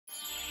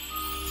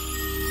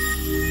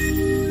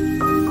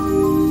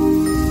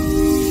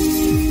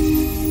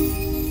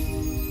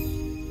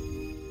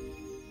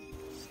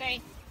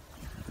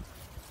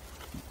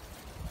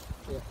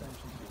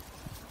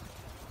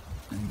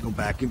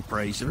back and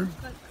praise her.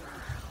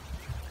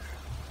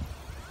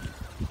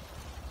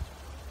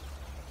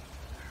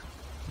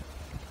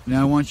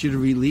 Now I want you to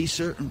release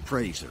her and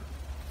praise her.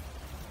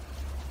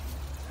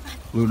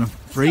 Luna,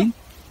 free?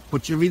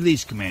 Put your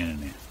release command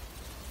in there.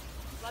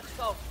 Let's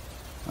go.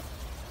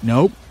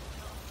 Nope.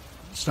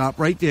 Stop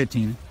right there,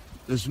 Tina.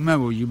 Just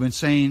remember, you've been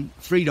saying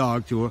free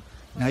dog to her.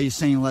 Now you're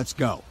saying let's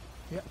go.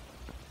 Yep.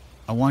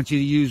 I want you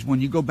to use,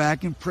 when you go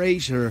back and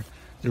praise her,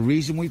 the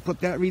reason we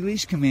put that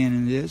release command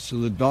in this so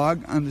the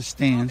dog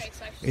understands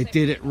it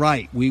did it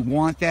right. We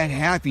want that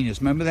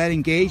happiness. Remember that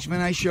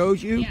engagement I showed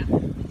you? Yeah.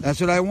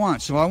 That's what I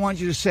want. So I want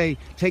you to say,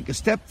 take a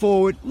step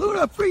forward,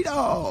 Luna, free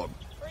dog.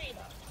 Free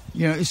dog.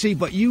 You know, you see,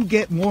 but you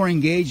get more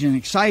engaged and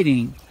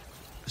exciting,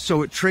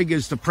 so it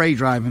triggers the prey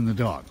drive in the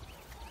dog.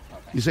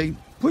 Okay. You say,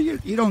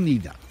 you don't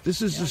need that.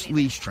 This is just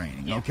leash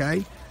training,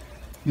 okay?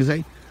 You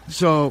say,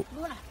 so,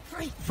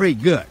 free,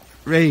 good.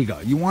 There you go.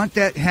 You want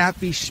that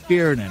happy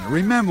spirit in it.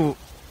 Remember,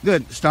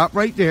 good, stop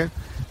right there.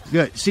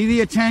 Good. See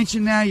the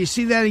attention now? You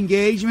see that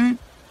engagement?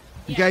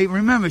 Okay,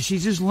 remember,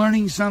 she's just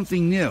learning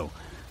something new.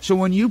 So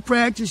when you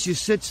practice your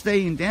sit,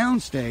 stay, and down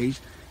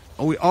stays,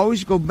 we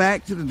always go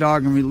back to the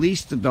dog and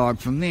release the dog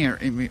from there.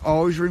 And we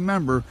always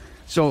remember,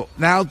 so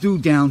now do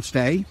down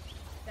stay.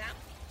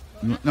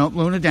 Down. No,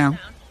 Luna, down.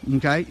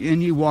 Okay,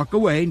 and you walk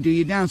away and do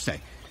your down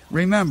stay.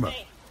 Remember,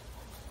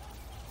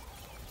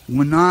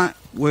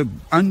 we're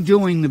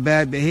undoing the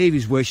bad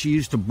behaviors where she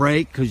used to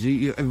break because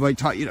everybody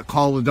taught you to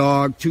call the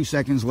dog 2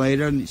 seconds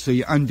later, and so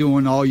you're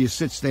undoing all your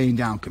sit, stay, and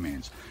down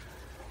commands.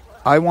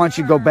 I want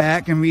you to go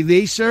back and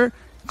release her.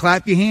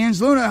 Clap your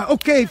hands, Luna.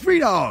 Okay, free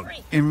dog.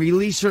 And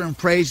release her and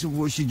praise her for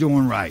what she's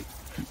doing right.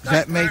 Does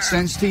that make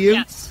sense to you?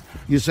 Yes.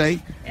 You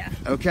say? Yeah.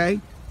 Okay?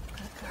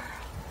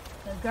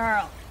 Good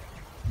girl.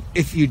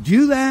 If you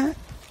do that,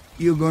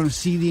 you're going to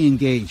see the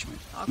engagement.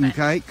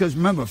 Okay? Because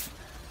remember,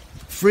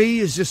 free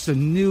is just a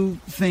new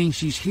thing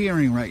she's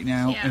hearing right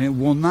now, and it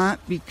will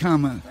not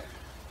become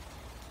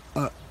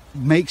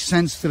make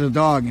sense to the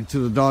dog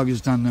until the dog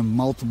has done them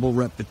multiple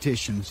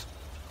repetitions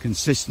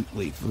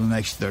consistently for the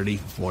next 30,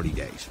 40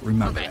 days.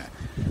 Remember that.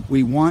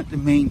 We want to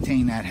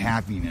maintain that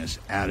happiness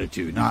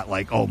attitude, not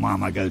like, oh,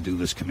 Mom, I got to do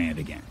this command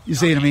again. You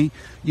see what I mean?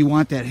 You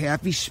want that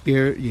happy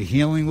spirit. Your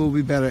healing will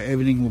be better.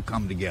 Everything will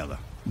come together.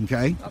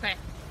 Okay? Okay.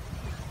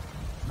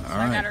 All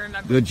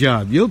right. Good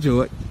job. You'll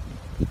do it.